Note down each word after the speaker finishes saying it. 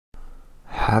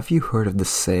Have you heard of the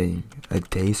saying, a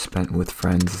day spent with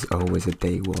friends is always a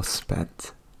day well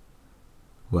spent?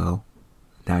 Well,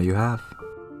 now you have.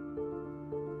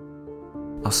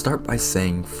 I'll start by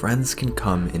saying friends can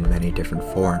come in many different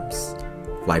forms.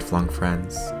 Lifelong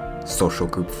friends, social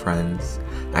group friends,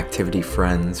 activity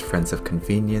friends, friends of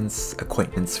convenience,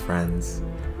 acquaintance friends.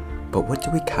 But what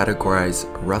do we categorize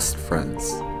Rust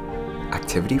friends?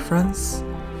 Activity friends?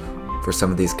 For some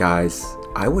of these guys,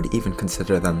 I would even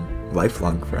consider them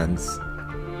lifelong friends.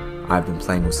 I've been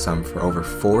playing with some for over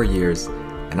 4 years,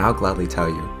 and I'll gladly tell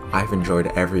you, I've enjoyed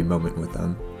every moment with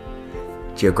them.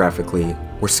 Geographically,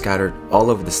 we're scattered all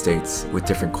over the states with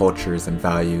different cultures and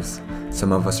values.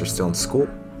 Some of us are still in school,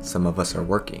 some of us are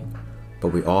working,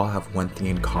 but we all have one thing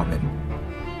in common.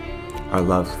 Our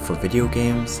love for video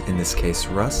games, in this case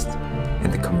Rust,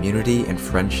 and the community and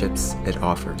friendships it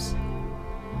offers.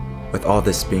 With all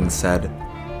this being said,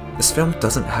 this film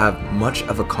doesn't have much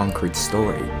of a concrete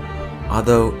story,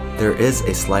 although there is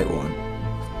a slight one,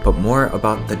 but more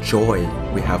about the joy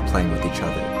we have playing with each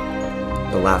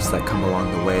other, the laughs that come along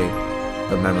the way,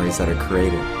 the memories that are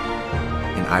created.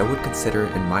 And I would consider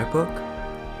in my book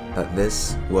that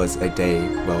this was a day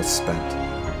well spent.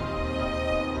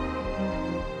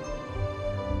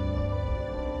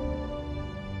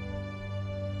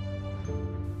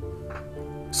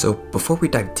 So before we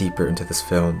dive deeper into this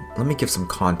film, let me give some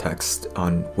context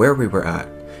on where we were at.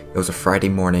 It was a Friday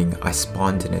morning. I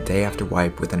spawned in a day after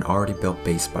wipe with an already built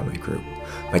base by my group.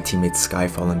 My teammates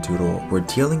Skyfall and Doodle were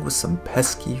dealing with some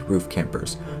pesky roof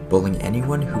campers, bullying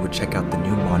anyone who would check out the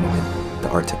new monument, the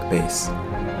Artic Base.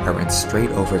 I ran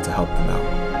straight over to help them out.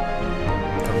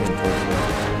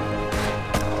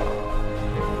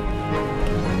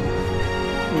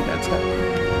 You got that.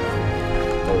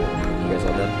 Oh, you guys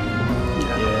all done?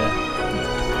 Yeah.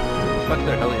 Fuck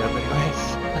their heli up anyways.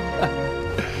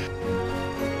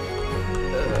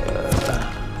 A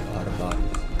lot of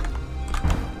bodies.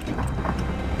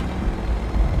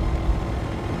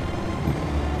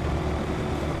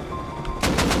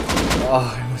 Oh,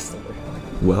 I missed it.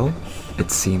 Well,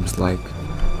 it seems like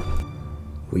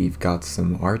we've got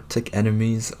some Arctic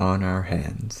enemies on our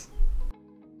hands.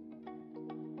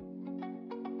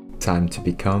 Time to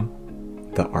become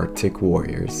the Arctic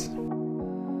Warriors.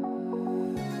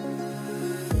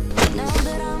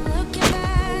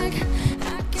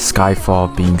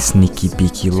 Skyfall, being sneaky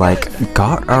beaky like,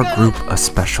 got our group a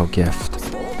special gift.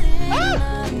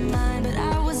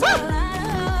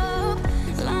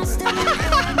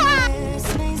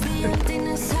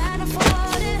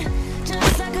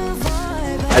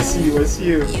 I see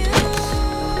you.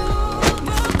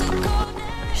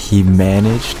 He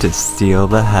managed to steal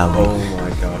the heli. Oh my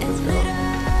god, let's go.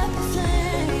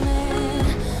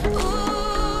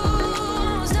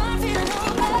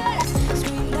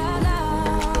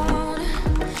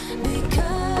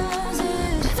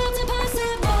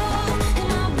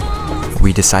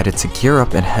 We decided to gear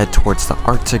up and head towards the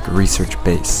Artic Research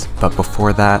Base, but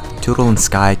before that, Doodle and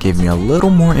Sky gave me a little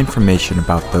more information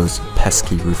about those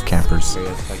pesky roof campers.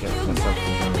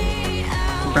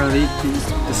 Bro,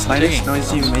 the slightest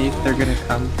noise you make, they're gonna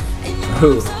come.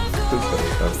 Who?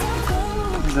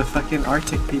 The fucking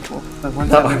Arctic people. The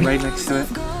ones that live right next to it.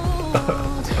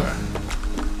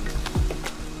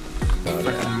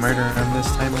 Fucking murder them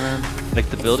this time around. Like,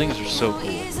 the buildings are so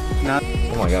cool. Not,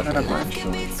 Oh my god. not a bunch.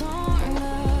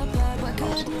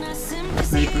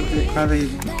 He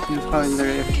was probably either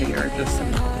AFK or just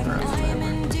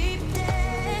around.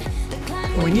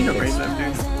 We need to raise them,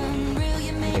 dude.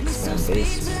 Expand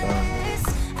base.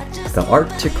 The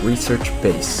Artic Research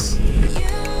Base.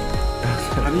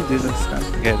 How do you do this stuff?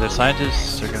 Okay, the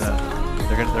scientists are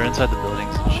they're inside the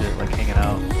buildings and shit, like hanging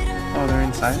out. Oh, they're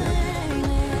inside?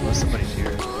 Unless somebody's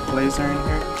here. Laser in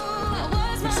here?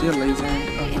 I see a laser in.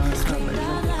 Oh no, it's not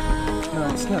laser. No,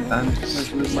 it's not done.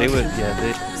 They would, yeah,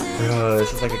 they. Bro,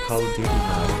 this is like a Call of Duty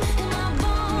map.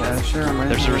 Yeah, sure.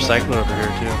 There's a recycler over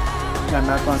here too. Yeah,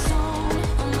 map on.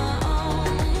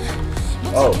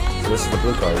 Oh, so this is the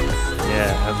blue card.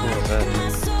 Yeah, how cool is that?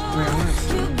 Wait, I wanna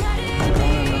see. I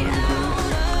wanna know how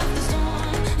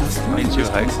to do this. Me too,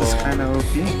 high This is school. kinda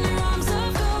OP.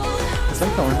 It's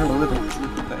like the one with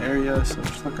the area, so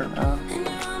just look around.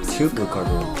 2 blue card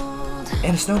rooms.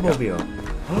 And a snowmobile.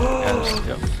 Yeah,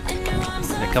 yep.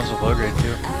 And it comes with low grade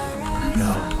too.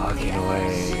 No fucking way.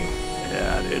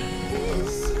 Yeah, dude.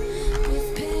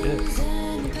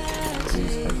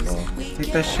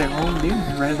 Take that shit home, dude.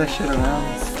 Ride that shit around.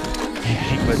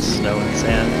 He puts snow and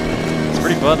sand. It's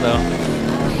pretty fun though.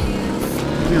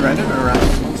 You ride it around.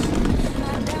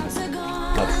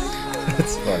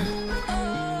 That's fun.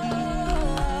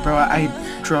 Bro, I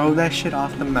drove that shit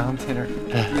off the mountain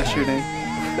yesterday.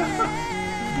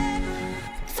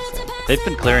 They've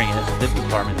been clearing it. They've been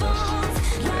farming this.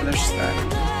 Yeah, they're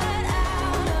stacked.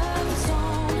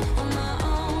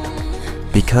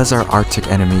 Because our Arctic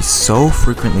enemies so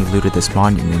frequently looted this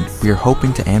monument, we are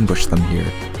hoping to ambush them here,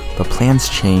 but plans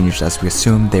changed as we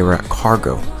assumed they were at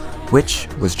cargo, which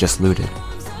was just looted.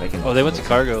 Oh, they went to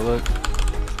cargo, look.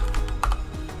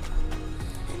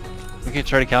 We could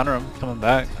try to counter them coming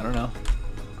back, I don't know.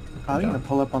 Probably gonna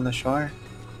pull up on the shore.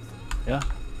 Yeah,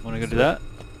 wanna go do that?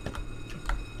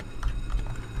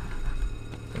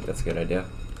 I think that's a good idea.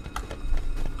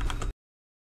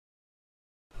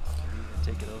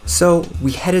 So,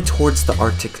 we headed towards the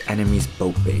Arctic enemy's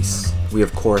boat base. We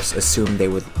of course assumed they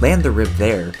would land the rib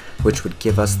there, which would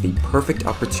give us the perfect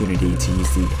opportunity to use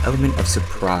the element of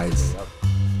surprise.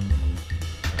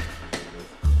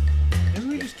 Maybe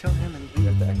we just kill him and we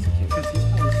have to execute, because he's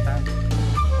probably stacked. We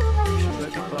should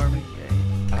look at farming.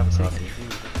 I have a sausage.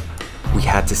 We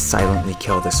had to silently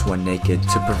kill this one naked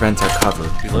to prevent our cover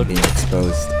from being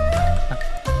exposed.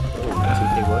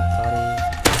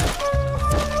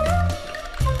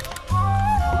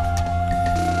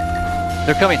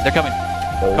 They're coming, they're coming.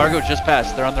 Oh. Cargo just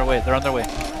passed, they're on their way, they're on their way.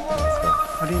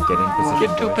 How do you Get in position.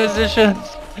 Get into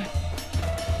positions!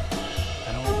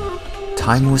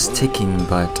 Time was ticking,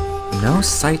 but no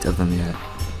sight of them yet.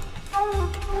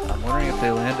 I'm wondering if they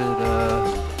landed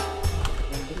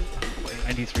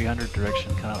 9300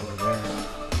 direction, kind of over there.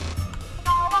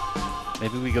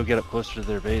 Maybe we go get up closer to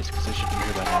their base, because they should be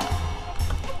here by now.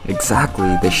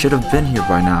 Exactly, they should have been here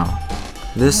by now.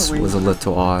 This was a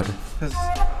little odd.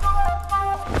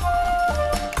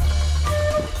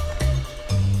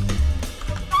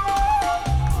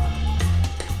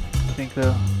 I think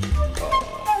though.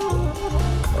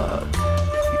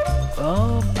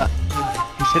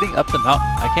 He's hitting up the mountain.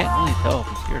 I can't really tell if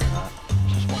he's here or not.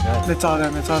 It's just one guy. It's all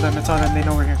them, it's all them, it's all them. They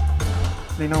know we're here.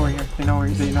 They know we're here. They know we're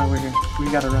here. We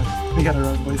gotta run. We gotta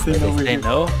run, boys. They know we're here. They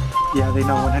know? Yeah, they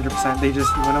know 100%. They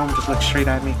just, one of them just looked straight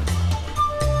at me.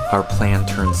 Our plan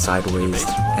turned sideways,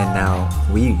 and now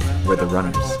we were the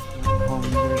runners. Oh,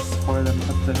 there's 4 of them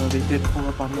up the hill. They did pull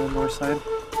up on the north side.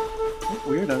 What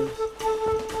weirdos.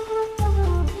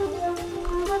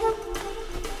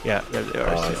 Yeah, there they are.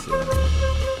 Oh, I I see them.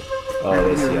 Oh,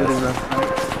 they see really us. rough fight.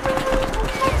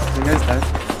 You guys dead?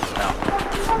 No.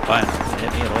 Fine. They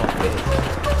hit me at all.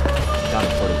 Down to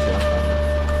 42.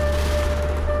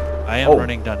 I am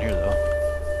running down here though.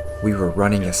 We were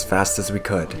running as fast as we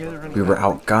could. We were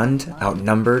outgunned,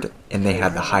 outnumbered, and they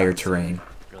had the higher terrain.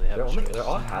 Really heavy. They're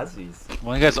all hazzies.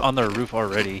 One guy's on their roof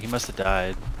already. He must have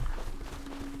died.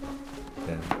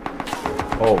 Yeah.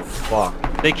 Oh, fuck.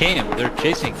 They came. They're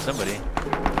chasing somebody.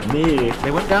 Me.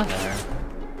 They went down there.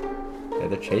 Yeah,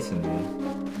 they're chasing me.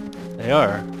 They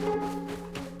are.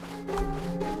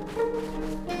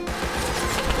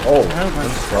 Oh,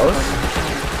 that's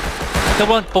close. Killed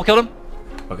one. Full killed him.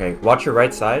 Okay, watch your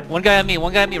right side. One guy on me.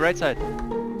 One guy on me. Right side.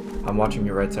 I'm watching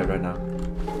your right side right now.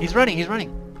 He's running. He's running.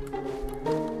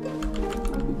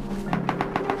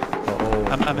 Oh.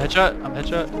 I'm headshot. I'm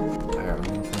headshot.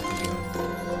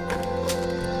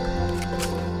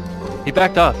 He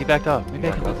backed off. He backed off. Maybe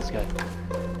I can loot this guy.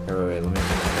 Wait, let me...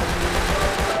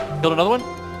 Killed another one?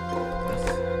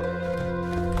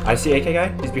 I see AK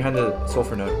guy. He's behind the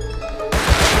sulfur node.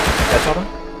 I shot him.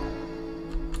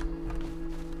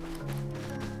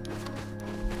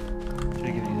 Should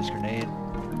have given you this grenade.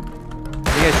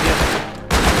 You guys see him?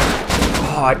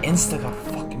 Oh, I insta got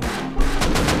fucking...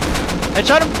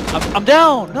 Headshot him! I'm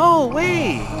down! No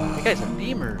way! That guy's a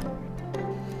beamer.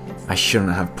 I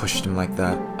shouldn't have pushed him like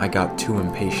that. I got too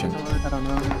impatient. I don't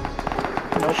know.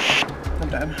 Nope. I'm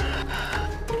dead.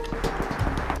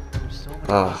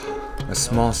 Ah, a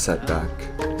small setback.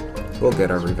 We'll get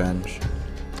our revenge.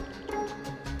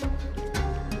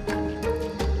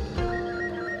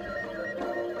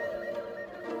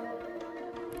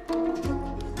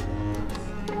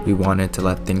 We wanted to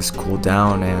let things cool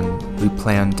down and we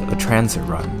planned a transit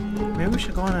run. Maybe we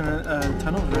should go on a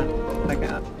tunnel run. Like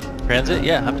a Transit?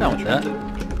 Yeah, I'm down with that.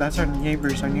 That's our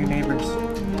neighbors, our new neighbors.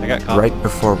 I got caught. Right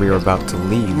before we were about to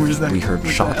leave, Where's that- we heard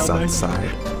where's shots that LA? outside.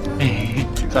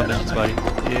 Calm down, buddy.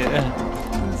 Yeah.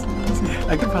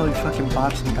 I could probably fucking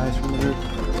bop some guys from the roof.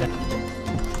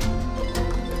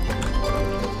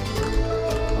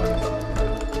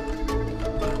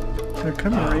 They're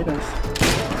coming to raid us.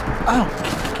 Oh!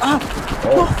 Oh!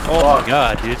 Oh my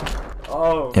god, dude.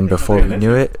 Oh. And before we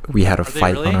knew it, we had a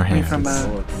fight really? on our Coming hands.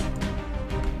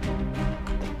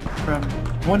 From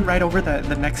one right over the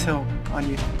next hill on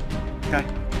you. Guy,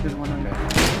 there's one on you.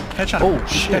 Headshot. Oh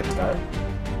shit.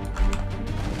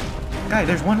 Guy,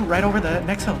 there's one right over the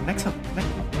next hill. Next hill.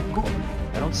 Go.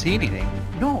 I don't don't see anything.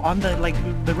 No, on the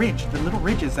the ridge, the little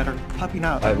ridges that are popping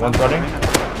out. One's running.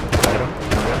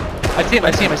 I see him.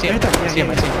 I see him. I see him. Right there, I see him.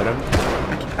 I see him.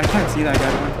 I can't see that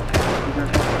guy.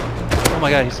 Oh my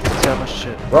god, he's got a bunch of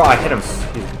shit. Bro, I hit him.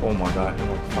 Oh my god, I hit him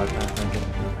like 5 times.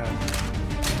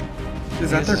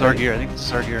 Is that This is our gear. I think this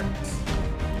is our gear.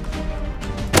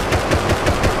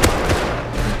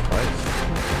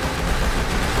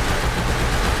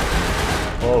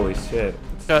 Holy shit.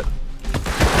 Cut.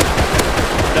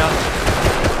 Down.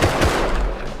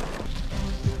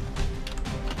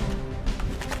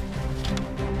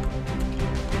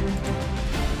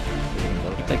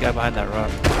 Keep that guy behind that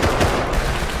rock.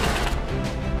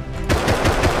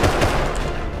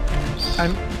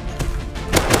 I'm.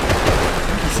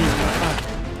 He sees me.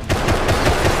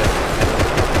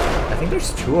 I think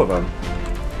there's 2 of them.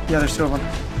 Yeah, there's 2 of them.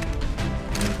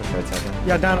 Push right second.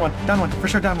 Yeah, down one, for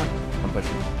sure, down one. I'm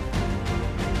pushing.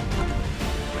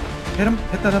 Hit him,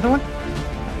 hit the other one.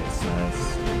 Nice,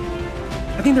 nice.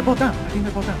 I think they're both down.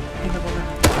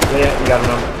 Yeah, we got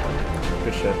him.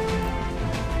 Good shit.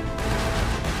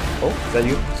 Oh, is that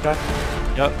you, Scott?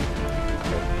 Yup.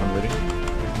 Okay, I'm looting.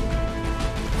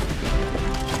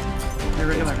 You're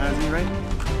regular Hazy, right?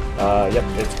 Yep,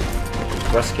 it's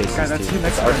rest cases. Guy, that's too. you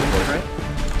next to Artic me, boys. right?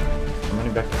 I'm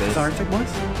running back to base. It's Arctic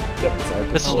boys? Yep, it's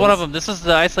Artic This is boys. one of them. This is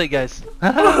the isolate guys.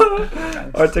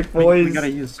 Artic boys. We gotta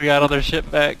use. We got all their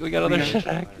shit back. We got all their shit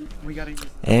back. We gotta use.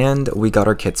 And we got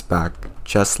our kits back,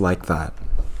 just like that.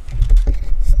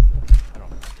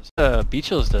 Beach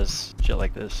Hills does shit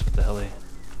like this with the heli.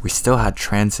 We still had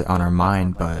transit on our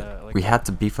mind, but we had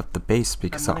to beef up the base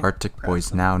because the Arctic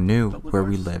boys now knew where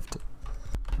we lived.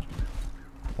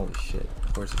 Holy shit,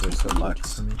 horses are so lucky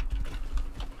for me.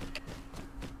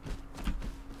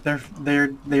 They're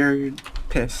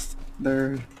pissed.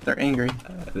 They're angry.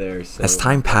 As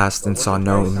time passed and saw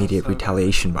no immediate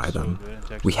retaliation by them,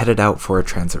 we headed out for a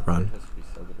transit run.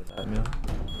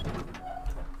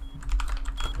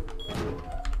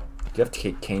 Do you have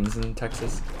canes in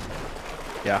Texas?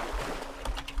 Yeah.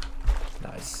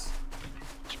 Nice.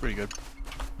 It's pretty good.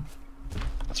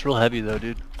 It's real heavy though,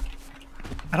 dude.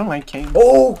 I don't like canes.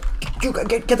 Oh! You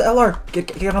get the LR!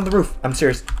 Get on the roof. I'm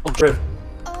serious. Oh, roof.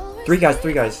 3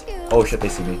 guys. Oh shit, they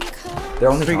see me. They're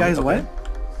only 3 guys what?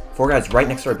 4 guys right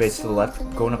next to our base to the left,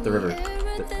 going up the river.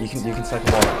 You can select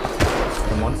them all.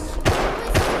 Them once.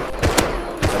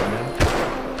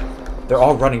 They're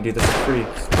all running, dude. This is free.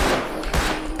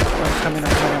 I'm coming.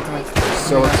 They're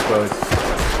so exposed.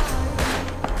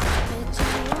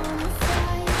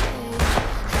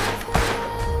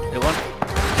 Hit one.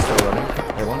 Still running.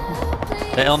 Hit one.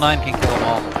 The L9 can kill them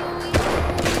all.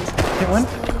 Hit one.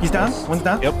 He's down. One's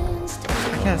down. Yep. I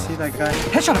can't see that guy.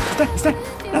 Headshot him. He's dead.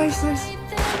 Nice.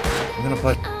 I'm gonna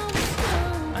put.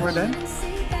 We're dead.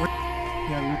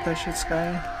 Yeah, loot that shit,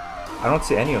 Sky. I don't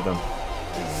see any of them.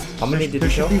 How many did you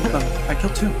kill? There should be of them. I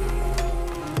killed 2.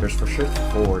 There's for sure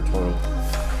 4 total.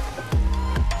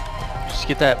 Just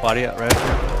get that body out right.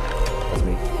 That's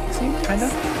me. See, kinda.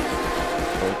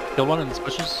 Kill one in the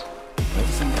bushes.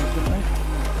 Nice.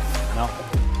 No.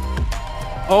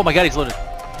 Oh my god, he's loaded.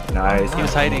 Nice. He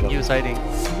was hiding.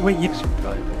 Wait, you just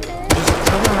cover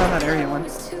around that area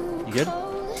once. You good?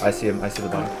 I see him. I see the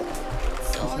body.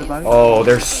 You see the body? Oh,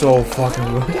 they're so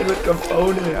fucking loaded with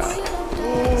components.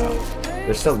 Oh.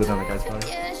 There's still loot on the guy's body.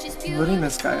 Looting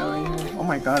this guy over here. Oh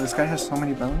my god, this guy has so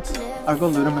many bones. I'll go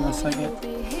loot him in a second.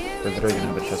 They're literally gonna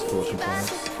have a chest full of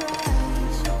components.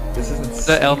 This isn't.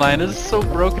 The L9 is so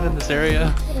broken in this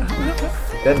area.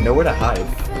 They had nowhere to hide.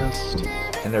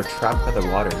 And they're trapped by the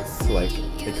water, so like,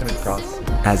 they couldn't cross.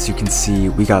 As you can see,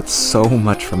 we got so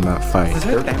much from that fight. Is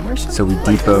there a damage? So we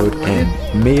depoted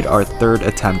and made our 3rd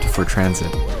attempt for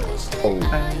transit. Oh.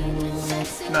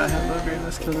 I'm not have low grade.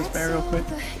 Let's kill this bear real quick.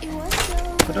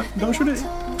 Don't shoot it.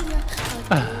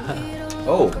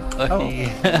 Oh. Oh.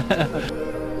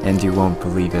 And you won't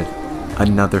believe it.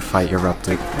 Another fight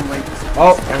erupted. And like,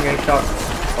 Oh, I'm getting shot.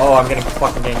 Oh, I'm getting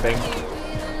fucking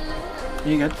gangbanged.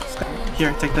 you good?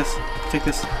 Here, take this. Take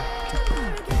this.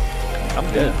 I'm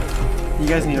good. You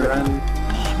guys need to run.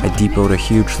 I depoted a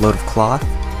huge load of cloth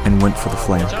and went for the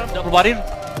flame. Double bodied.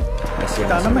 I see him.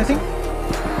 Down him, I think.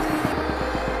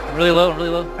 Really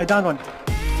low. I downed one.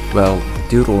 Well,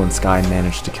 Doodle and Sky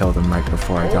managed to kill them right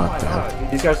before I got there.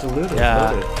 These guys are looted.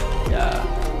 Yeah. Loaded. Yeah.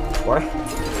 What?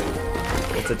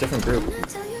 It's a different group.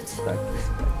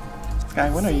 Sky,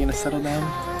 when are you gonna settle down?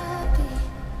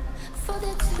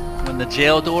 When the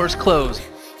jail doors close.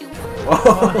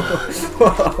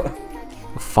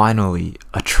 Finally,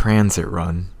 a transit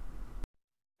run.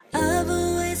 I've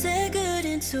always had good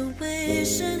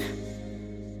intuition,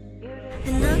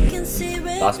 and I can see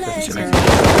red Last flags. position.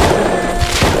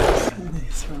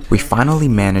 We finally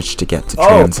managed to get to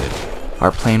transit.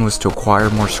 Our plan was to acquire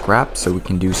more scrap so we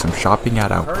can do some shopping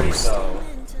at Outpost.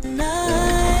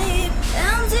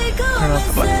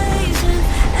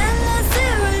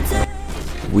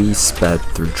 We sped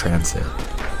through transit.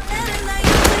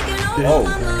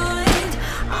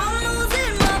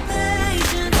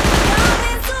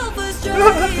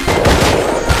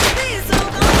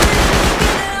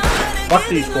 Fuck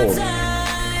these fools.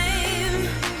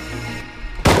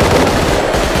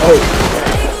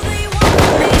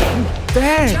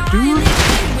 Dang, dude.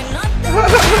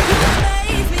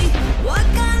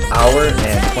 Hour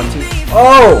and 20.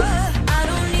 Oh!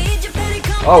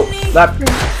 Oh, left.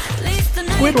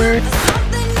 Squidward.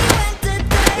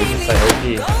 Agent site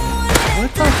OP.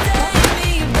 What the fuck?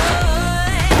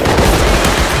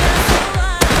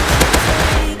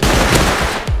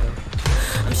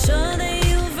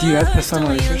 Do you have this on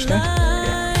research day?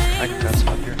 Yeah, I can grab some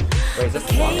up here. Wait, is this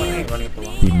the long one? Are you running for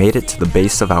long? We made it to the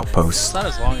base of It's Outpost. not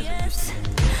as long as it used to be.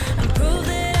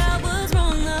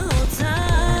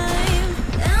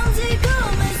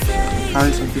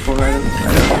 Probably some people right up.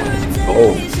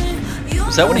 Oh.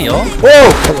 Was that one of y'all? Whoa!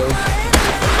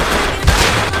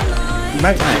 You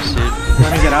might Nice, dude.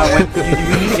 want to get out.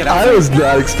 You need to get out. I was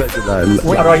not expecting that.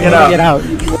 How do I get out?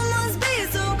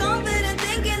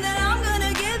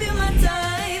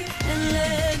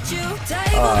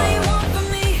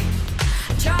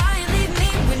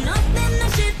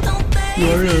 You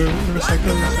are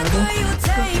recycle.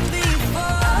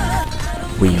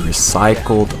 We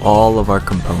recycled all of our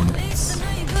components.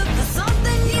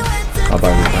 I'll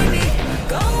buy refinery.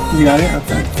 You got it?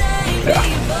 Okay.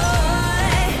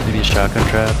 Maybe a shotgun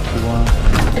trap if we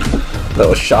want.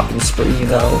 Little shopping spree, you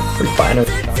know. Refinery.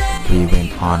 We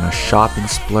went on a shopping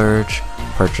splurge,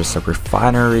 purchased a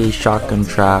refinery, shotgun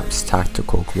traps,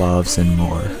 tactical gloves, and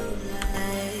more.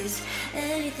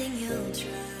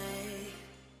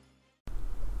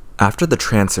 After the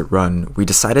transit run, we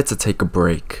decided to take a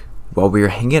break. While we were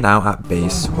hanging out at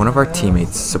base, one of our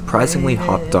teammates surprisingly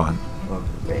hopped on.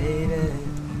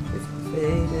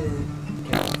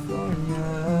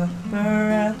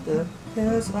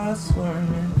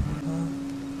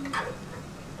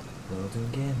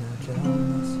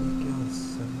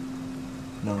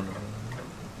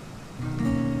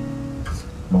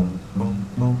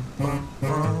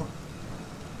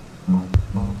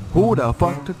 Who the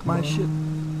fuck took my shit?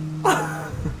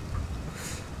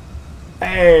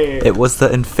 Hey! It was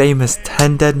the infamous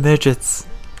 10 dead midgets.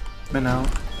 Been out.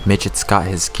 Midgets got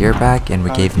his gear back and we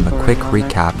gave him a quick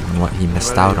recap on what he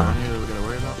missed out on.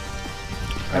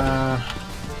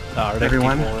 Artic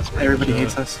Everyone. people, that's pretty Everybody good.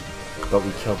 hates us. But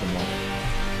we killed them all.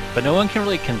 But no one can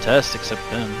really contest except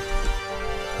them.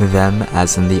 Them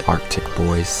as in the Arctic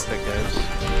boys. Big guys.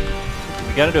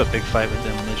 We gotta do a big fight with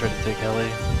them when they try to take heli.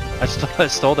 I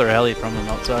stole their heli from them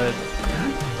outside.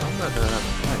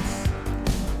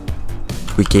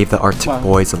 We gave the Arctic Wow.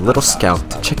 boys a little scout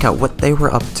to check out what they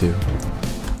were up to.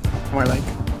 More like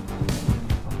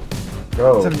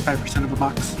Bro, 75% of a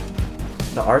box.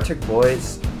 the Arctic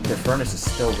boys, their furnace is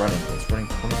still running. It's running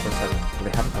 24/7. They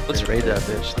haven't upgraded. Let's raid that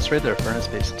bitch. Let's raid their furnace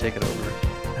base and take it over.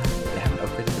 They haven't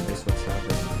upgraded the base whatsoever.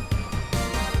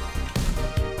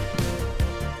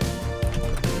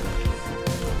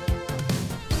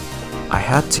 I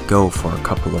had to go for a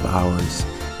couple of hours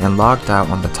and logged out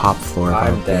on the top floor of our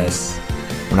I'm dead. base.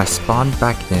 When I spawned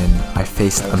back in, I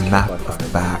faced a map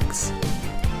of bags.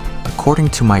 According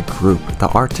to my group, the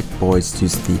Arctic boys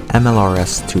used the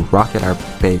MLRS to rocket our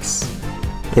base.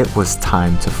 It was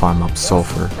time to farm up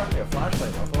sulfur.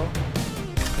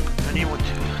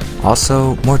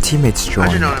 Also, more teammates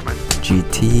joined.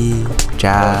 GT,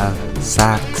 Jav,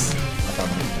 Sax.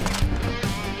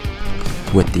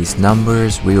 With these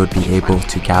numbers, we would be able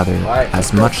to gather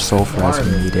as much sulfur as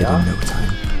we needed in no time.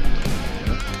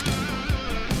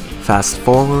 Fast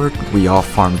forward, we all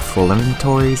farmed full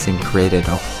inventories and created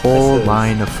a whole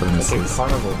line of furnaces.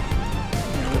 Carnival.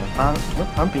 We're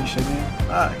pumping shit,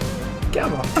 man. Get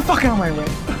him off. Get the fuck out of my way.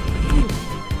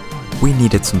 We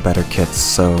needed some better kits,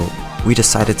 so we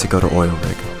decided to go to Oil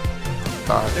Rig.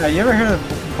 Yeah, you ever heard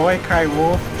of boy cry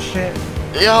wolf shit?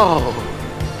 Yo!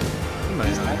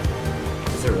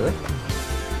 Is it really?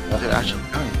 Actually,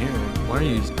 Why are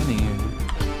you standing here?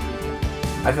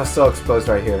 I feel so exposed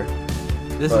right here.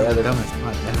 This Oh, yeah, is the they're- dumbest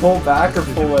spot ever. Pull back or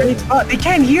pull in? They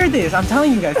can't hear this. I'm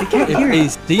telling you guys, they can't If hear they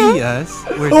it. see us,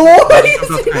 we're Oh,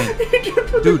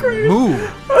 dude, move!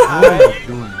 What are you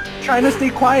doing? Trying to stay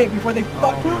quiet before they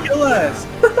fucking kill us.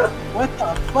 What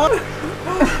the fuck?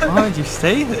 Why would you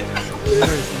stay there?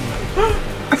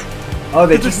 Oh,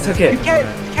 they just took You it. can't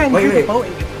Wait, hear wait. the boat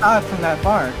from that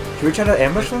far. Can we try to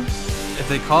ambush them? If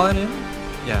they call it in,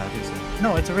 Yeah, I think so.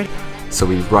 No, it's already. So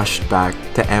we rushed back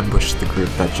to ambush the group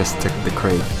that just took the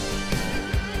crate.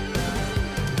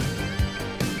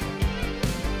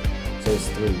 So it's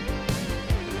 3.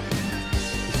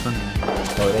 This one.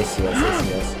 Oh, they see us, they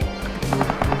see us.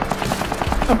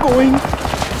 I'm going.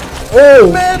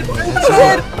 Oh! Man!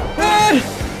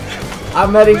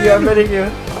 I'm meeting you, I'm meeting you.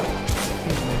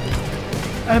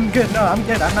 I'm good. No, I'm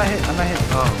good. I'm not hit.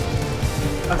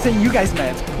 Oh. I'm saying you guys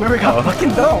met. Where we got fucking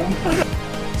dome.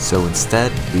 So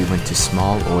instead, we went to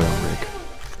small oil rig.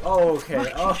 Oh,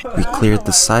 okay. Oh. We cleared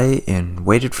the site and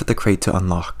waited for the crate to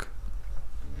unlock.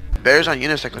 Bears on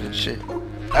unicycles and shit.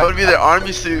 That would be their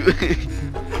army suit.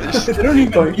 They don't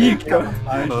even Going- eat.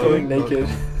 Going naked.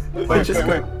 Wait.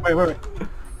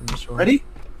 Ready?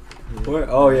 What?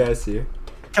 Oh, yeah, I see you.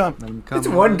 Kill him. Let him come. It's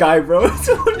one guy, bro. It's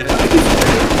one guy.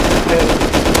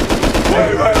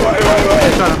 Headshot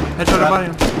him. Headshot him by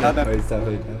him. Not Oh, that. he's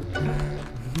definitely dead.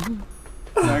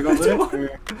 Can I go loot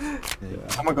it?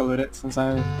 I'm gonna go loot it since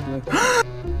I.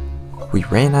 We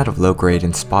ran out of low grade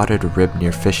and spotted a rib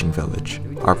near Fishing Village.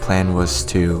 Our plan was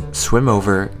to swim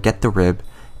over, get the rib,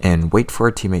 and wait for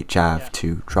our teammate Jav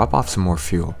to drop off some more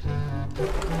fuel.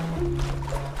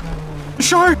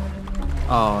 Shark!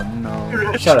 Oh no.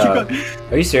 Shut up.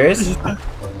 Are you serious?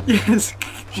 Yes.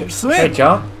 Should I Swim.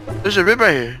 jump? There's a rib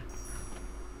right here.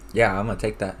 Yeah, I'm gonna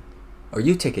take that. Or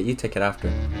you take it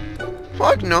after.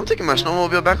 Fuck no, I'm taking my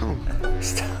snowmobile back home.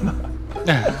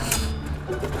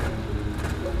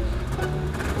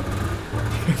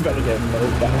 You better get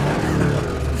mowed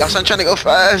down. That's why I'm trying to go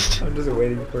fast. I'm just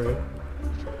waiting for it.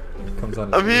 Comes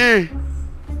on. I'm here.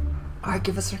 Alright,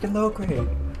 give us freaking low grade.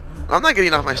 I'm not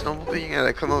getting off my snowmobile. You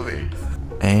gotta come over here.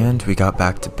 And we got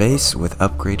back to base with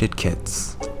upgraded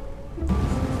kits.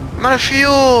 I'm out of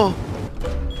fuel.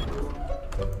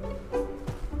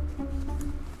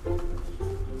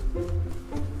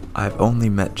 I've only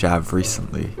met Jav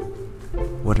recently.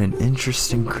 What an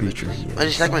interesting creature he I is.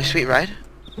 just like my sweet ride.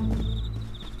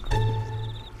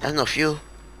 Has no fuel.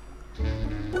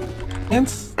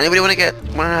 Hints? Anybody wanna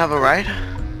have a ride?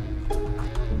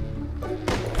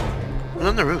 Who's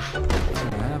on the roof? I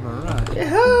have a ride.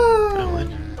 No one.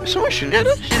 Is someone shooting at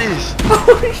us? It is.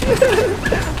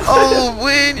 Oh,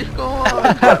 Wayne, you're gone.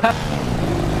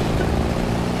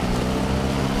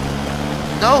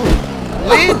 No,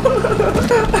 Wayne.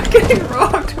 I'm getting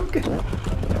rocked. I'm getting...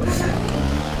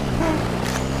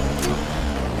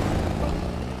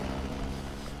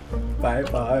 Bye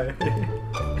bye.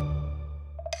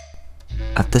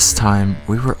 At this time,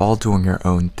 we were all doing our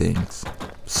own things.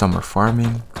 Some were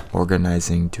farming,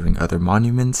 organizing, doing other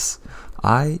monuments.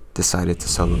 I decided to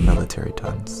solo military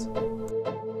tons.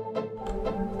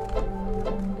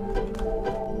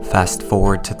 Fast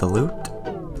forward to the loot.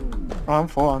 Oh, I'm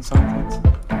full on some things.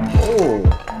 Oh,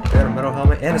 got a metal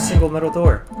helmet and a single metal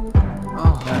door.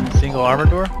 Oh. And single armor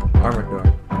door? Armor door.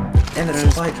 And a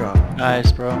supply drop.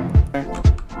 Nice, bro. I'm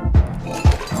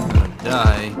gonna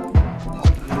die.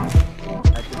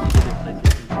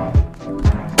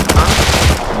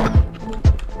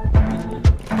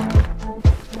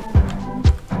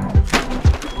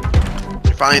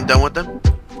 You're finally done with them?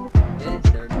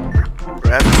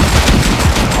 Rap.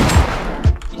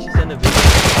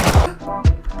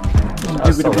 I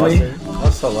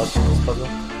was so lost in this puzzle.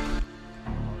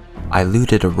 I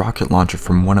looted a rocket launcher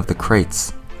from one of the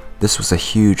crates. This was a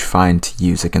huge find to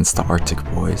use against the Arctic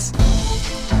boys.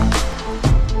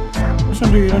 Just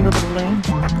under the lane.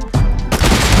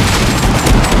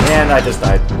 And I just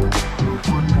died.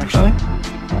 Actually.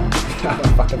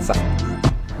 Fucking suck.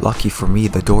 Lucky for me,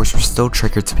 the doors were still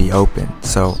triggered to be open,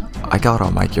 so I got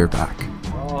all my gear back.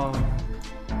 Oh.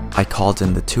 I called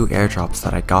in the 2 airdrops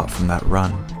that I got from that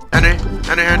run. Henry.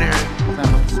 That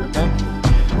looks okay.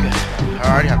 I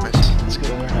already have my. Let's go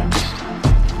there next.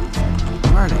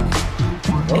 Artic.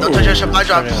 Don't touch your supply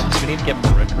drops. We need to get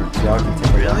more red cards. Y'all can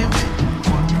take it Really? down.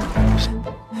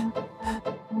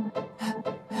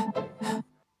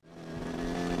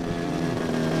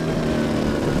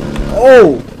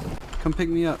 Oh! Come pick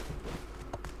me up.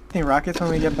 Hey, rockets when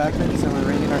we get back there, so we're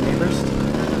raiding our neighbors.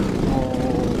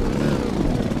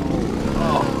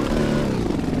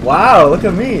 Wow, look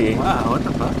at me! Wow, what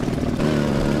the fuck?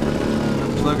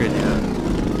 Look at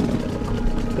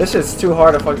you. This shit's too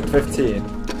hard at fucking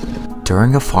 15.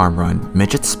 During a farm run,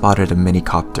 Midget spotted a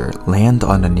minicopter land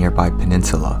on a nearby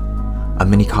peninsula. A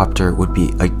minicopter would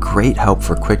be a great help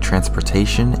for quick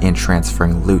transportation and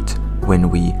transferring loot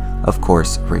when we, of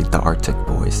course, raid the Arctic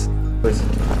boys.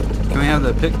 Can we have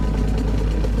the pick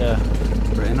Yeah.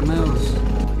 for animals?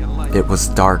 Get a light. It was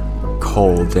dark,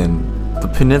 cold, and the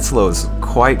peninsula was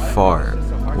quite far.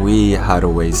 We had a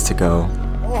ways to go.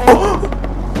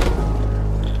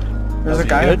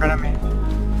 guy in good? front of me.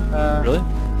 Really?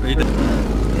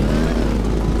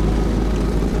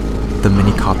 The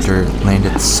minicopter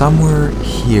landed somewhere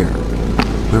here.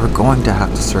 We were going to have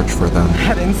to search for them I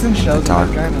had instant in shells the in dark.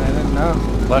 that gun and I didn't know.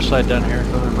 Flashlight down here.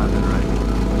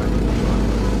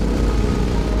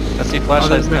 I see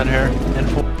flashlights down here.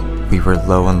 Info. We were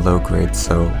low on low grade,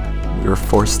 so we were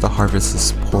forced to harvest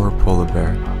this poor polar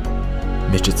bear.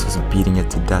 Midgets was beating it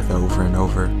to death over and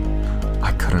over.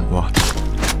 I couldn't watch.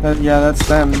 Yeah, that's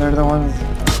them. They're the ones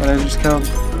that I just killed.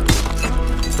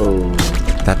 Oh.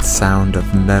 That sound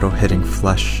of metal hitting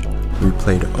flesh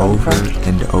replayed over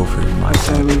and over in my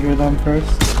So head. we hear them first.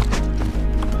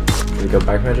 Should we go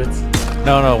back, midgets?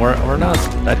 No, we're not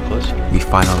that close yet. We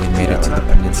finally made it to the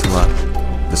peninsula.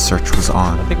 The search was I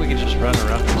on. think we can just run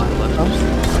around to the left.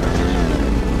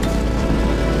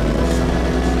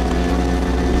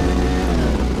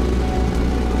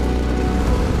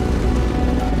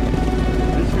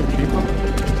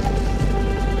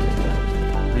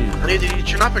 Hey, did you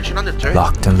turn off or turn on the turret?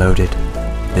 Locked and loaded.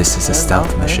 This is a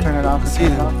stealth mission. Turn it off. See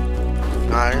them.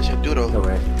 Nah, it's a doodle. No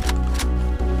way.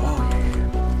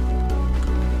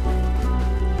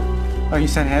 Oh, you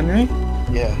sent Henry?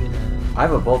 Yeah. I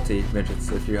have a bolty,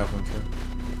 midgets, if you have one too.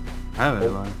 I have it.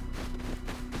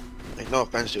 Like, no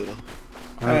offense, doodle.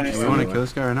 Alright, you want to kill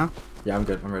this guy right now? Yeah, I'm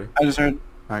good. I'm ready. I just heard.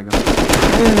 Alright, go.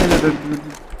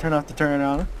 Turn off the turret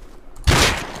on.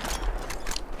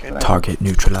 Okay. Target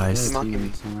neutralized. Monkey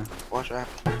me. Somewhere. Watch out.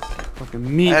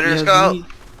 Fucking meat. Hey, let's yes, go. meat.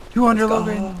 200 low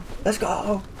grade. Let's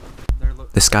go!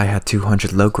 This guy had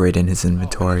 200 low grade in his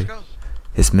inventory. Let's go.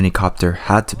 His minicopter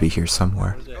had to be here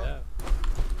somewhere.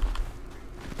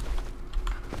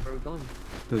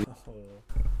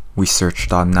 We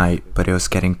searched all night, but it was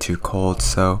getting too cold,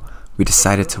 so we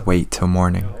decided to wait till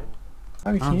morning.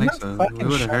 I mean, I don't can you think not so. fucking We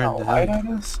would've shut heard out the light heli.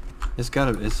 on us? It's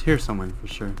here somewhere for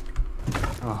sure.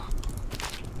 Oh.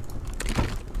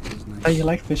 This is nice. Oh, you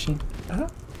like fishing?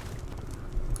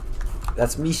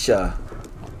 That's Misha.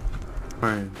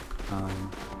 Alright,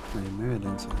 wait, maybe I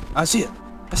didn't see it. I see it!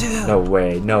 I see it! No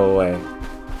way, no way.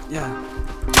 Yeah. No.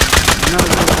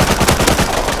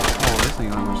 Oh, this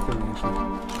thing almost killed me actually.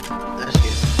 That's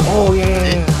good. Oh,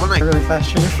 yeah. One A night. really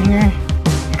fast trigger finger.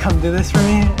 Come do this for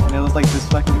me, and it was like this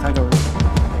fucking tug over.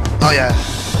 Oh, yeah.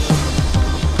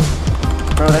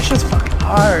 Bro, that shit's fucking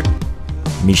hard.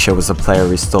 Misha was a player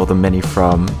we stole the mini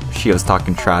from. She was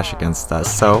talking trash against us,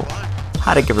 so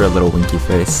had to give her a little winky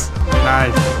face.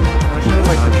 Nice. That shit was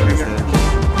like the trigger.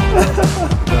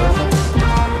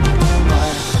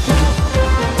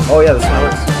 Oh, yeah, this one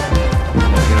works.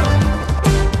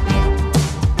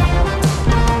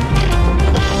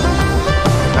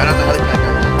 Right on the helipad,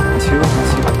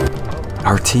 guys.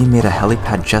 Our team made a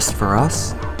helipad just for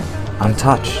us?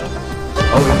 Untouched.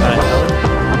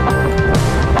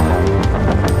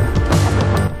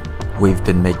 We've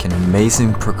been making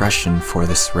amazing progression for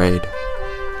this raid.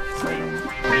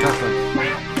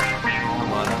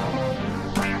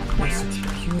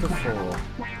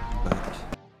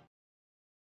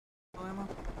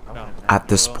 At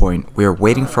this point, we are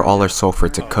waiting for all our sulfur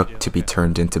to cook to be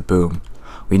turned into boom.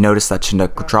 We noticed that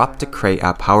Chinook dropped a crate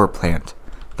at power plant.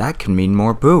 That can mean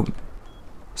more boom.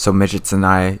 So Midgets and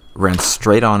I ran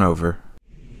straight on over.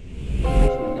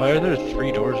 Why are there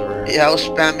 3 doors over here? Yeah, I was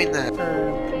spamming that.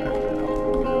 Fine.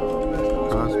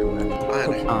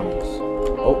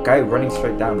 Oh, guy running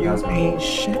straight down. You Has me. ain't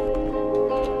shit.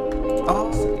 Oh.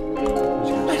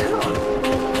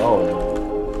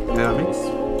 Yeah, me?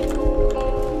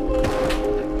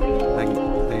 I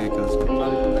think I killed this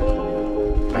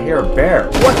guy. I hear a bear.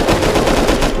 What?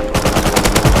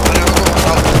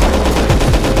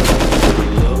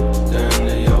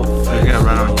 He's gonna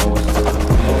run on you.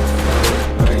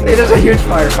 Hey, there's a huge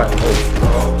firefight.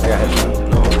 Oh, I got headshot.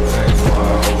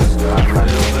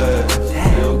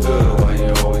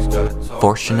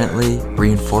 Fortunately,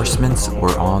 reinforcements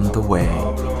were on the way.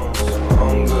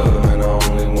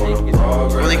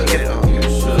 Really can get it on.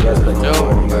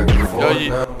 No,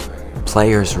 you...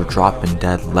 Players were dropping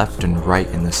dead left and right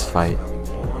in this fight.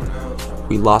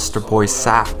 We lost our boy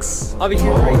Sax, Okay,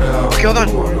 hold on.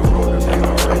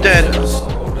 I'm dead.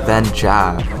 then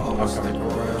Jab,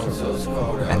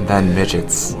 and then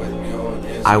Midgets.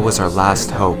 I was our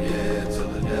last hope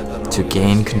to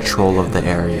gain control of the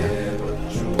area.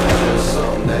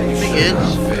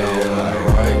 Begins.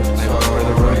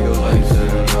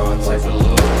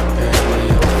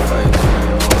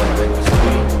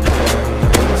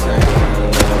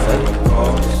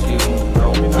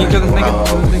 Can you kill this nigga?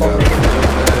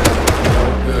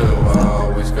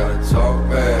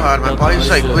 God, my body's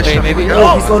like glitched. Hey, maybe- the fuck Oh,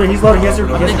 out. he's loading, he's loading. He has a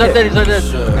He's not dead, he's not dead.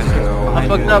 I'm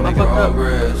fucked up, I'm fucked up.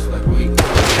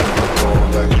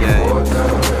 I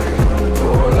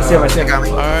see him, I see him.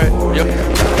 Alright, yep.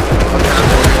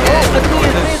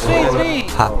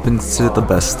 Happens to the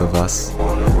best of us.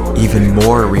 Even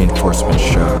more reinforcements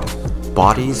showed.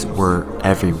 Bodies were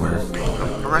everywhere.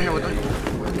 I'm right here with you.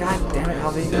 God damn it,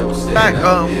 Javi. Back,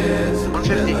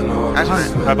 150. That's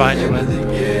right. Right behind you, man.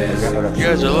 You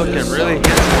guys are looking really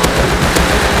handsome.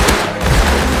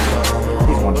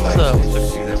 What's the code?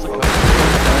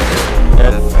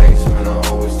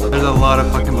 There's a lot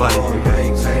of fucking bodies.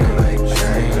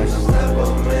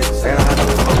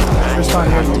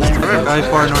 Respond here. Guy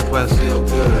far northwest.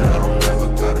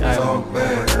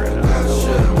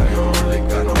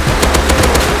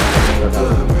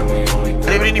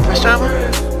 Anybody need push ammo?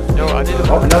 No, I need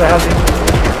Oh, another housing. In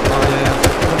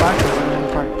the back.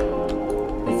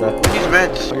 Is that? He's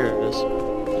meds. Here it is.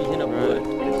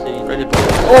 Ready to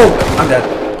Oh, I'm dead.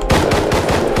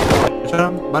 Shut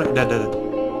him. Dead.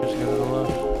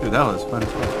 Dude, that was fun as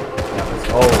fuck.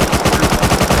 Oh.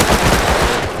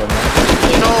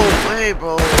 No way,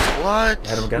 bro. What?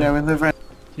 Hit him again. Yeah, we live right.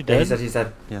 You Yeah, dead? he's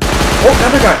dead. Yeah. Oh,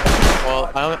 another guy.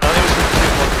 Well, I only was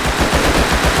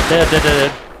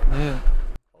Dead. Yeah.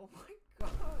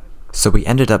 So we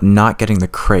ended up not getting the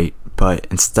crate, but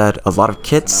instead a lot of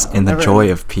kits and the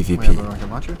joy of We have a PvP. rocket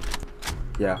launcher.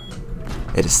 Yeah.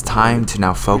 It is time to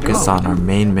now focus on our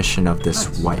main mission of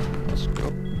this wipe.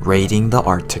 Raiding the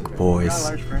Arctic boys.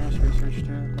 Large furnace research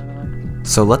too, by the way.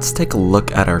 So let's take a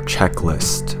look at our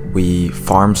checklist. We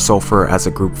farmed sulfur as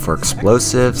a group for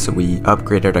explosives, we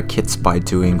upgraded our kits by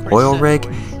doing oil rig,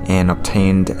 and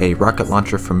obtained a rocket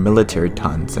launcher from military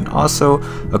tons, and also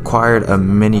acquired a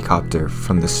minicopter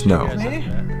from the snow.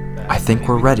 I think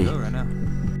we're ready. Right now.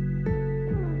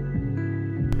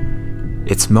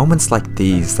 It's moments like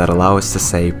these that allow us to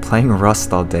say playing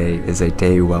Rust all day is a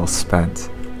day well spent.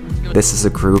 This is a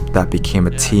group that became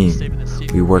a team.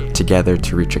 We worked together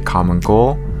to reach a common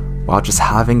goal while just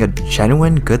having a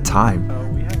genuine good time. Oh,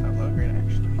 we have no low grade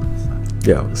actually.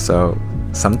 Yo, so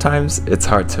sometimes it's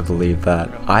hard to believe that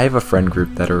I have a friend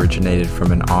group that originated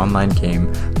from an online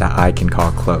game that I can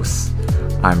call close.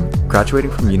 I'm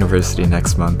graduating from university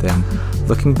next month, and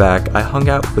looking back, I hung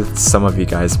out with some of you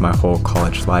guys my whole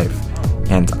college life,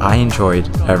 and I enjoyed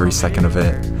every second of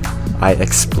it. I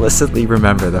explicitly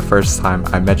remember the first time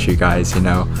I met you guys, you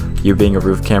know, you being a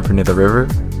roof camper near the river,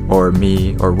 or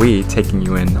me or we taking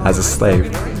you in as a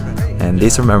slave. And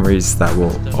these are memories that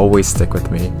will always stick with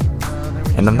me.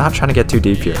 And I'm not trying to get too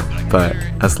deep here, but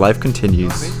as life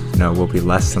continues, you know, we'll be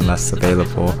less and less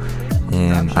available.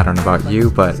 And I don't know about you,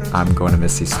 but I'm going to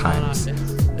miss these times.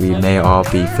 We may all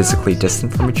be physically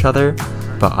distant from each other,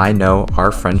 but I know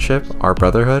our friendship, our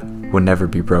brotherhood, will never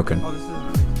be broken.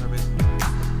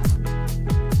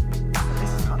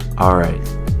 Alright,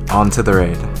 on to the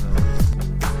raid.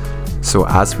 So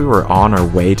as we were on our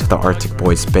way to the Arctic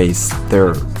Boys base,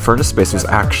 their furnace base was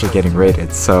actually getting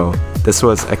raided, so this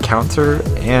was a counter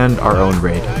and our own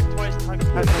raid.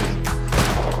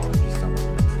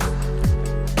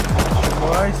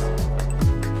 Boys.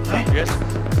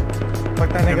 Fuck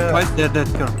that nigga. Twice dead,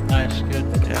 kill him. Nice, good.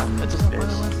 Yeah, that's his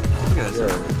base. Look at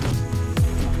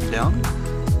this. Down?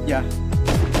 Yeah.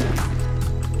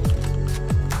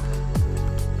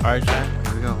 Alright, Jack.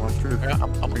 Here we go, watch roof. I'm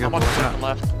on the doors on the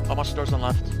left. I'm on the doors on the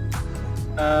left.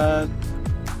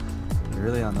 You're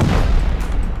really on the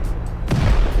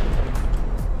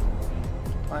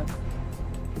What?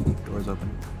 doors open.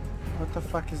 What the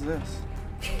fuck is this?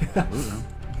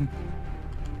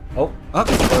 Oh. Up!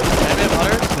 Anybody have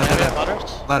ladders? Anybody have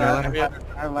ladders? Ladder.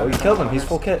 I have Oh, you killed him. He's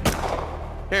full kit.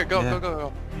 Here, go.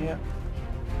 Yeah.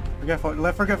 Forgetful.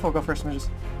 Let Forgetful go first, Midges.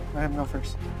 Let him go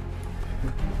first.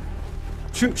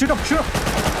 Shoot him!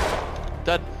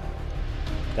 Dead.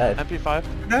 Dead.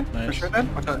 MP5. Dead? For Nice. sure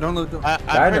dead? Watch out, don't look. I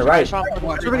Guy on your right.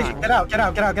 Everybody, get out! Get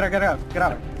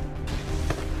out!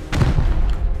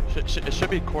 It should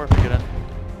be core if we get in.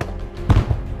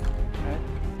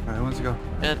 Alright, who wants to go?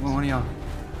 And- One of y'all.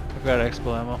 I've got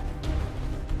expo ammo.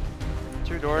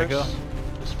 2 doors. There you go.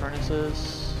 Just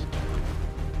furnaces.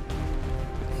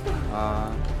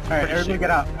 Alright, everybody get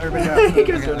out. Everybody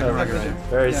get out.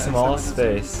 Very Yeah, small so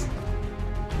space.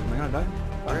 Am I gonna die?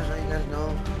 Where's you guys know?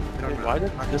 Why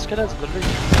did this kid has literally?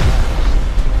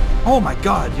 Oh my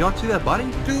god, y'all see that body?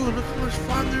 Dude, look how much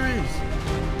farm there is.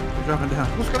 We're dropping down.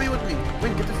 Who's coming with me?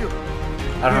 Wait, get the fuel.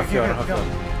 I don't have fuel.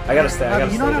 I gotta stay. I gotta You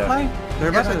stay know what I'm there. playing?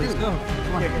 They're Yes, about I to do. go.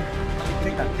 Come on.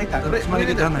 Take that. Let somebody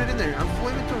get down Put it there. in there. I'm full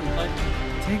inventory.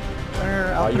 Take.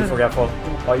 I'll Are put you it- forgetful?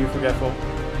 Are you forgetful?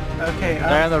 Okay.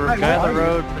 Guy on the where are you?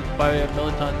 road by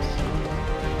Militants.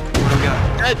 What do we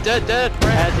got? Dead.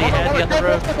 Hazzy on the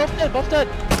road. Both dead.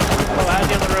 Oh,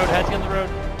 Hazzy on the road.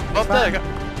 Both dead.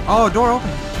 Oh, door open.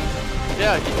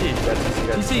 Yeah, GT.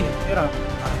 DC. Get up.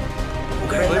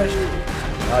 Okay. No,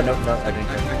 I didn't.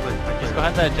 He's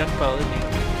behind that junk pile, isn't he?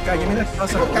 God, give me that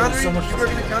plus up. Counter, so much- where are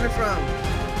we gonna counter from?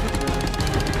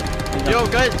 Yo,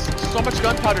 guys, so much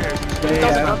gunpowder here.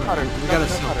 Yeah, gunpowder. We gotta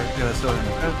still.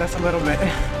 That's a little bit.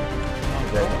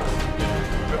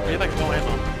 We need like no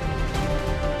ammo.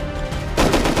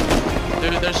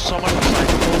 Dude, there's so much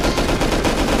recyclables.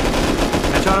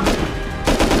 Headshot him.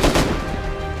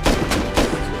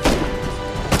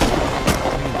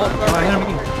 Oh, I hit him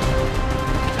again.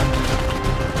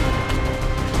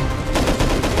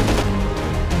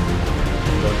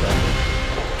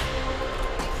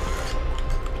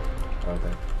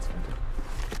 Okay.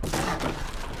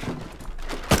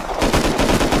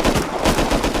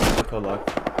 Good luck.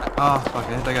 Oh, fuck,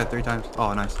 I hit that guy 3 times.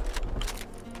 Oh, nice.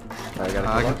 I got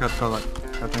I can cut luck.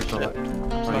 Cut luck.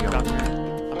 Where you going?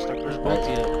 I'm stuck. Where's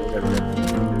Bolty it.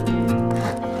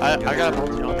 at? I got a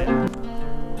Bolty on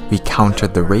me. We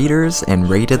countered the raiders and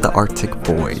raided the Arctic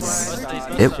boys.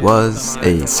 It was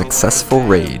a successful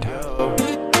raid.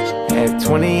 Had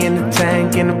 20 in the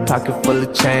tank and a pocket full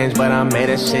of change, but I made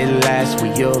that shit last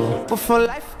with you. Before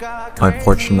life got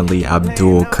Unfortunately,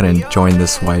 Abdul couldn't join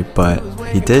this wipe, but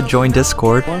he did join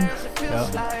Discord.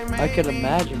 I could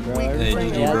imagine, bro. Hey,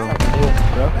 Everybody GG, had bro. something to do with it,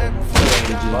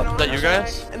 bro. Is that you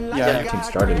guys? Yeah, Team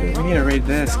started it. we need to raid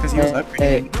this because he was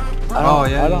Hey, upgrading.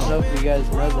 I don't know if you guys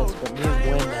know this, but me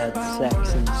and Wynn had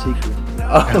sex in secret.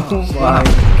 Oh my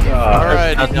god.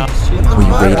 Alright, We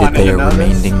raided their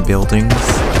remaining buildings,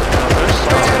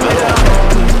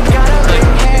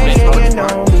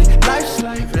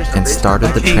 and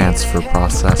started the transfer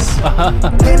process.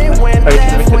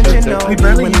 We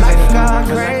barely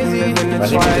use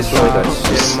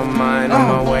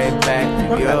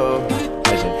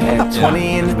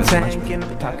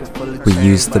We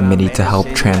used the mini to help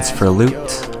transfer loot,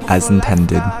 as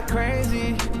intended.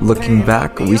 Looking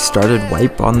back, we started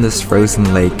wipe on this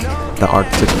frozen lake. The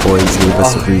Arctic boys gave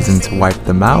us a reason to wipe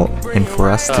them out, and for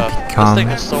us to become this thing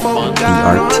is so fun. the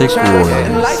Arctic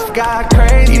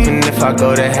Warriors. Even if I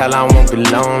go to hell, I won't be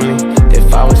lonely.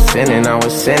 If I was sinning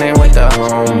with the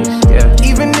homies. Yeah.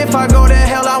 Even if I go to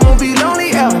hell, I won't be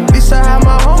lonely. At least I have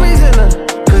my homies in her.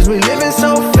 Cause we living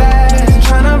so fast.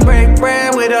 Tryna break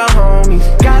bread with the homies.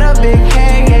 Got a big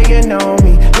head, yeah, you know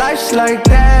me. Life's like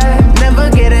that. Never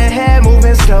get ahead,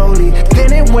 moving slowly.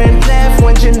 Then it went left,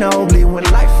 went Ginobili. When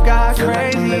life got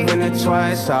crazy. I'm living it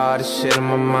twice. All the shit on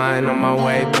my mind on my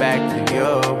way back to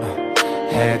you.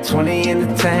 Had 20 in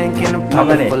the tank and a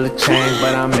pocket full of change,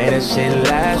 but I made that shit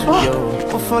last with you.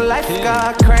 Before life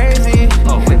got crazy.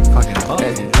 Oh, wait, fucking above.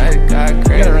 Life got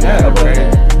crazy.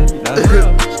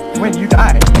 when you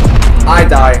die. I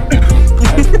die.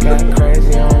 Life got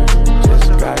crazy on. Just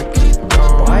gotta keep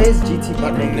going. Why is GT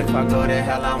buttoning? If I go to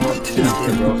hell, I won't do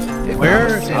it, bro. If Where? I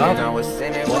was sinning, I was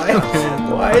sinning.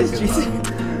 Why is GT?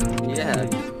 Yeah.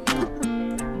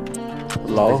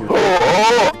 Low.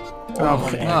 Oh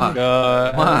my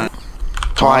God. Come on.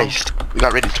 Twice. We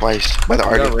got raided twice by the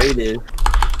Arctic.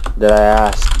 Did I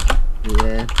ask?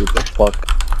 Yeah, what the fuck?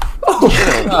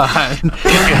 God.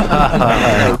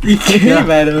 You can't,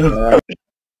 man.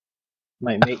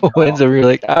 My mate. When's are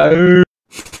like, I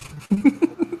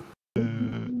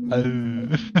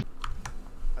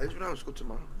just went out to school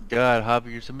tomorrow. God,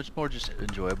 Hobby, you're so much more just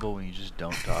enjoyable when you just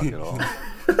don't talk at all.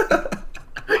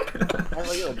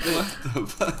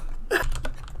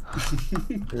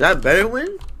 Is that better,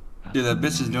 Win? Dude, that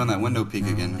bitch is doing that window peek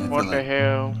again. What the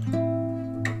hell?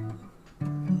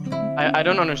 I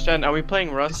don't understand. Are we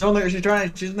playing Rust? She's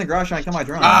in the garage trying to kill my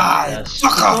drone. Ah,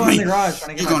 fuck off me! In the garage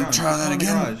trying to You get my gonna drone. try that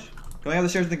again? Going up the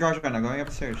stairs in the garage right now. Going up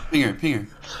the stairs. Pinger.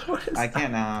 I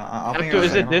can't now. I'll ping her.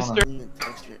 Is it this Hold on.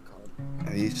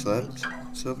 Have you slept,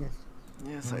 Silver?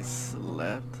 Yes, I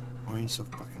slept. Why are you so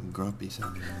fucking grumpy,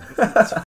 son?